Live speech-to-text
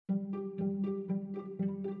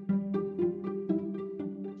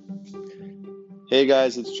Hey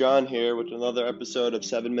guys, it's John here with another episode of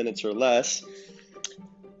 7 Minutes or Less.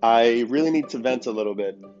 I really need to vent a little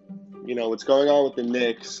bit. What's going on with the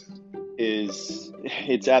Knicks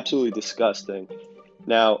it's absolutely disgusting.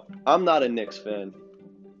 Now, I'm not a Knicks fan.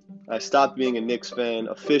 I stopped being a Knicks fan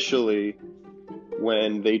officially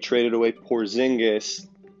when they traded away Porzingis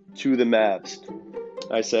to the Mavs.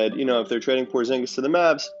 I said, if they're trading Porzingis to the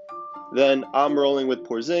Mavs, then I'm rolling with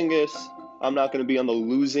Porzingis. I'm not going to be on the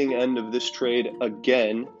losing end of this trade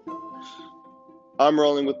again. I'm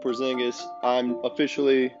rolling with Porzingis. I'm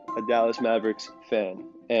officially a Dallas Mavericks fan,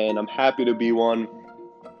 and I'm happy to be one.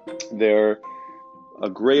 They're a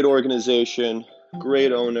great organization,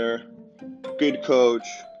 great owner, good coach,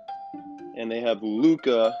 and they have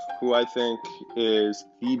Luka, who I think is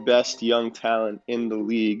the best young talent in the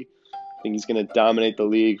league. I think he's going to dominate the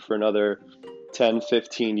league for another 10,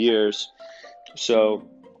 15 years. So,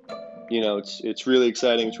 it's really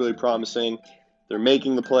exciting. It's really promising. They're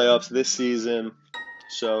making the playoffs this season.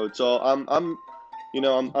 So it's all I'm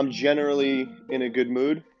generally in a good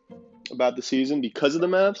mood about the season because of the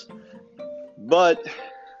Mavs. But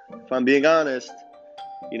if I'm being honest,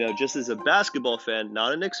 just as a basketball fan,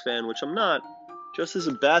 not a Knicks fan, which I'm not, just as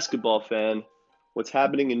a basketball fan, what's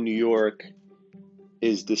happening in New York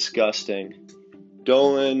is disgusting.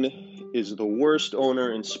 Dolan is the worst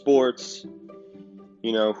owner in sports.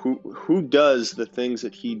 Who does the things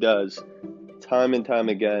that he does time and time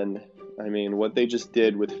again? I mean, what they just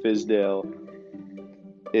did with Fizdale,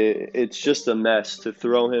 it's just a mess to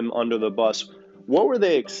throw him under the bus. What were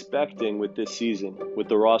they expecting with this season, with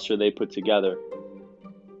the roster they put together?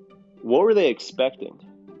 What were they expecting?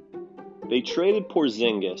 They traded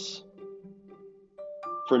Porzingis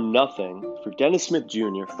for nothing, for Dennis Smith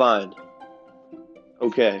Jr., fine.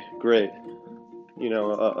 Okay, great.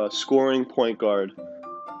 A scoring point guard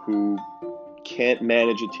who can't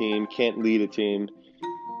manage a team, can't lead a team.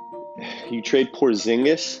 You trade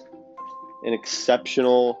Porzingis, an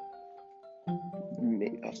exceptional,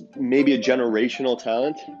 maybe a generational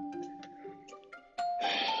talent,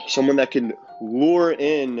 someone that can lure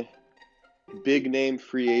in big-name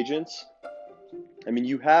free agents. I mean,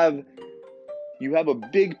 you have a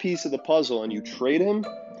big piece of the puzzle and you trade him,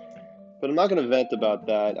 but I'm not going to vent about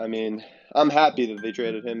that. I mean, I'm happy that they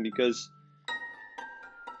traded him because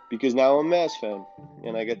now I'm a Mavs fan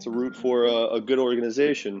and I get to root for a good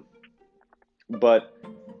organization. But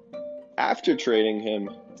after trading him,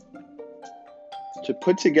 to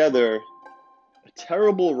put together a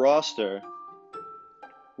terrible roster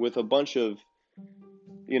with a bunch of,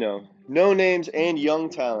 no names and young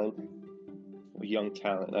talent.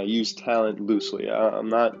 I use talent loosely. I'm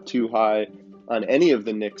not too high on any of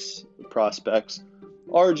the Knicks prospects.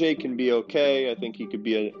 RJ can be okay. I think he could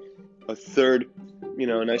be a third,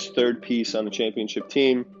 a nice third piece on the championship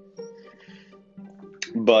team.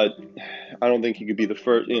 But I don't think he could be the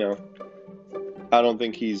first, I don't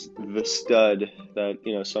think he's the stud that,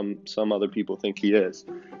 some other people think he is.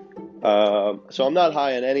 So I'm not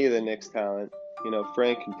high on any of the Knicks talent.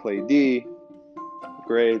 Frank can play D.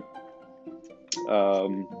 Great.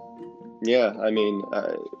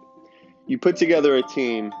 You put together a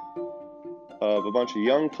team of a bunch of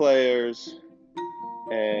young players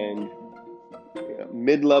and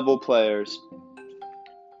mid-level players,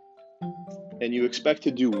 and you expect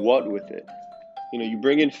to do what with it? You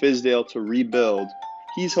bring in Fizdale to rebuild.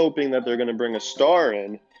 He's hoping that they're going to bring a star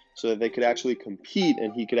in so that they could actually compete,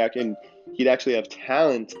 and he'd actually have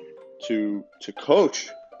talent to coach.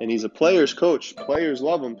 And he's a player's coach. Players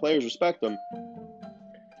love him. Players respect him.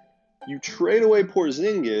 You trade away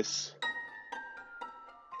Porzingis,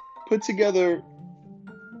 put together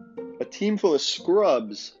a team full of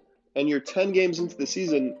scrubs, and you're 10 games into the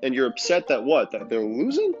season, and you're upset that they're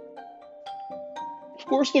losing? Of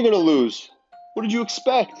course they're going to lose. What did you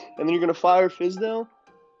expect? And then you're going to fire Fizdale?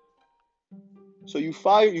 So you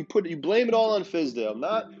blame it all on Fizdale,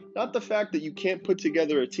 not the fact that you can't put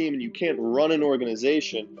together a team and you can't run an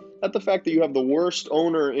organization, not the fact that you have the worst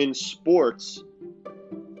owner in sports.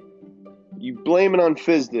 You blame it on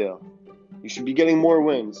Fizdale. You should be getting more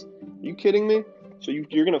wins. Are you kidding me? So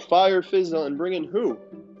you're going to fire Fizdale and bring in who?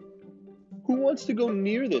 Who wants to go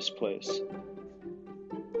near this place?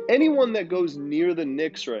 Anyone that goes near the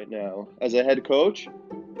Knicks right now as a head coach,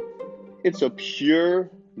 it's a pure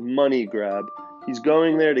money grab. He's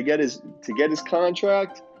going there to get his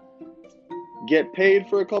contract, get paid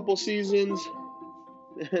for a couple seasons,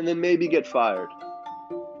 and then maybe get fired.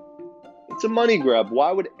 It's a money grab.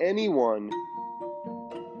 Why would anyone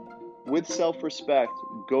with self-respect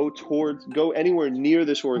go anywhere near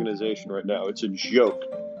this organization right now? It's a joke.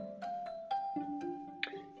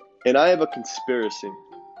 And I have a conspiracy.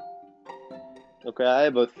 Okay, I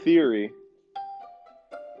have a theory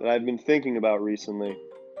that I've been thinking about recently.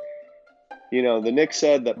 The Knicks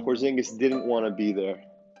said that Porzingis didn't want to be there.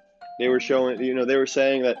 They were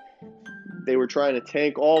saying that they were trying to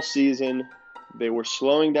tank all season. They were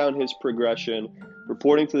slowing down his progression,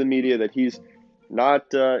 reporting to the media that he's not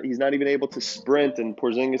even able to sprint, and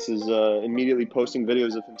Porzingis is immediately posting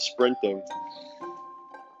videos of him sprinting.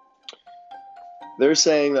 They're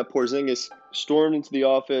saying that Porzingis stormed into the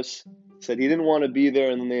office, said he didn't want to be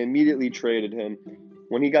there, and then they immediately traded him.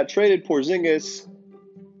 When he got traded, Porzingis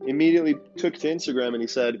immediately took to Instagram and he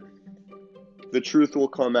said, "The truth will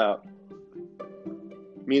come out."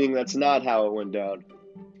 Meaning that's not how it went down.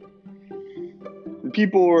 And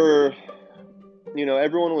people were,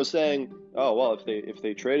 everyone was saying, "Oh, well, if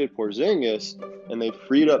they traded Porzingis and they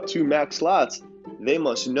freed up 2 max slots, they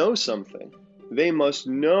must know something. They must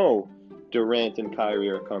know Durant and Kyrie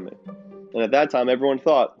are coming." And at that time, everyone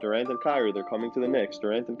thought, Durant and Kyrie, they're coming to the Knicks.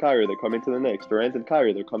 Durant and Kyrie, they're coming to the Knicks. Durant and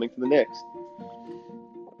Kyrie, they're coming to the Knicks.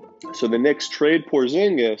 So the Knicks trade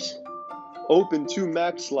Porzingis, open 2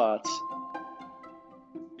 max slots.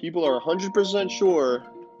 People are 100% sure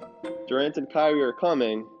Durant and Kyrie are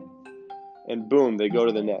coming, and boom, they go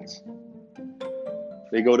to the Nets.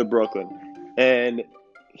 They go to Brooklyn. And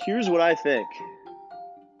here's what I think.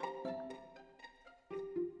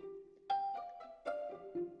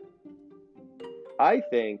 I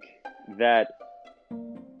think that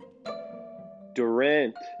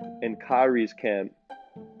Durant and Kyrie's camp,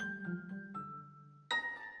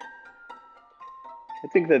 I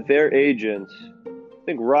think that their agents, I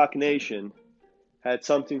think Rock Nation had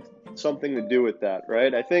something to do with that,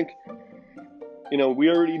 right? I think, we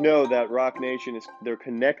already know that Rock Nation they're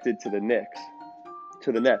connected to the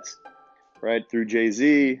Nets, right? Through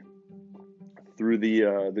Jay-Z, through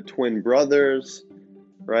the twin brothers,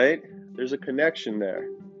 right? There's a connection there.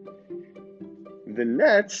 The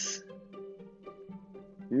Nets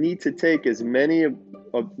need to take as many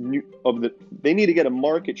they need to get a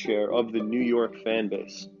market share of the New York fan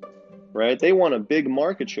base, right? They want a big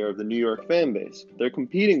market share of the New York fan base. They're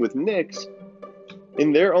competing with Knicks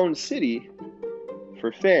in their own city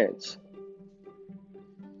for fans.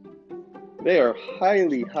 They are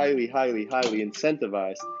highly, highly, highly, highly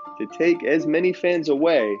incentivized to take as many fans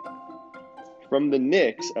away from the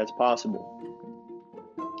Knicks as possible.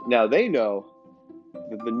 Now, they know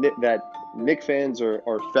that Knicks fans are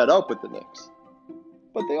fed up with the Knicks.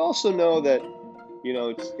 But they also know that,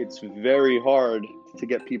 it's very hard to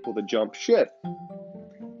get people to jump ship.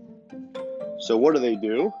 So what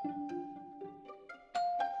do?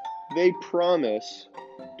 They promise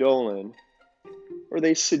Dolan, or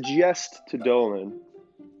they suggest to Dolan,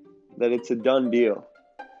 that it's a done deal.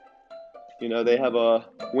 They have a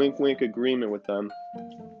wink-wink agreement with them.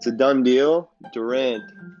 It's a done deal. Durant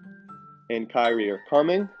and Kyrie are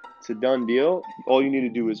coming. It's a done deal. All you need to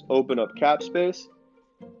do is open up cap space.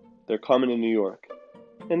 They're coming to New York.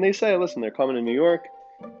 And they say, listen, they're coming to New York.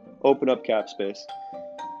 Open up cap space.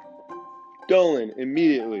 Dolan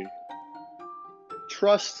immediately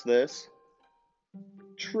trusts this,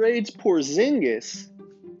 trades Porzingis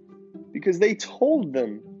because they told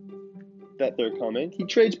them that they're coming. He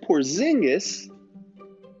trades Porzingis,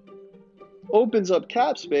 opens up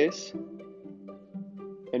cap space,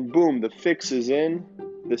 and boom, the fix is in,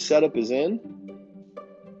 the setup is in.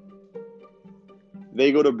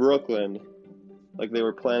 They go to Brooklyn like they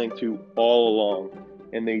were planning to all along,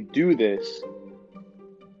 and they do this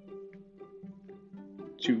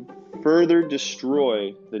to further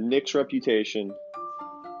destroy the Knicks' reputation,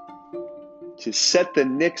 to set the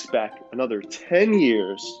Knicks back another 10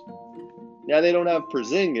 years. Now they don't have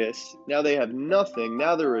Porzingis. Now they have nothing.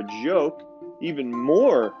 Now they're a joke, even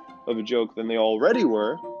more of a joke than they already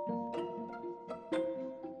were.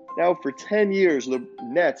 Now for 10 years, the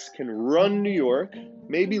Nets can run New York,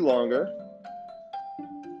 maybe longer,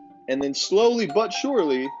 and then slowly but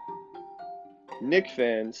surely, Knicks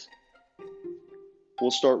fans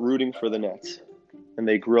will start rooting for the Nets, and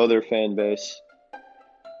they grow their fan base.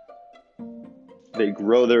 They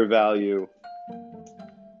grow their value.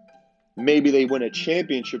 Maybe they win a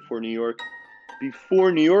championship for New York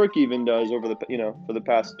before New York even does for the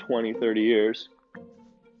past 20, 30 years.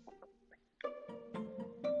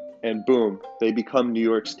 And boom, they become New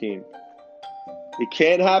York's team. It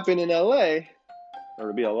can't happen in LA, or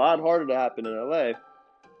it'll be a lot harder to happen in LA.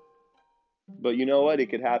 But you know what?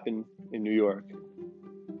 It could happen in New York.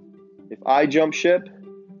 If I jump ship,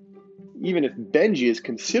 even if Benji is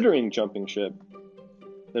considering jumping ship,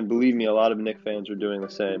 then believe me, a lot of Knicks fans are doing the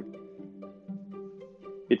same.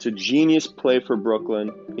 It's a genius play for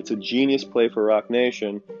Brooklyn. It's a genius play for Rock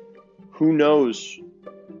Nation. Who knows,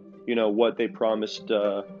 what they promised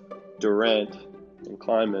Durant and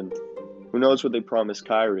Kleiman. Who knows what they promised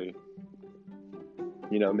Kyrie?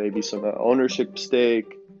 Maybe some ownership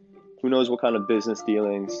stake. Who knows what kind of business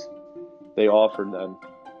dealings they offered them.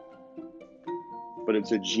 But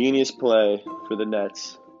it's a genius play for the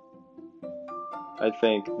Nets. I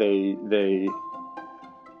think they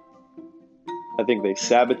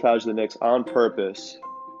sabotage the Knicks on purpose.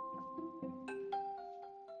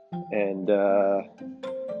 And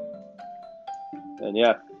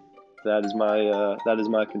yeah, that is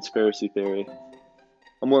my conspiracy theory.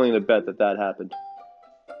 I'm willing to bet that happened.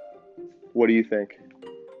 What do you think?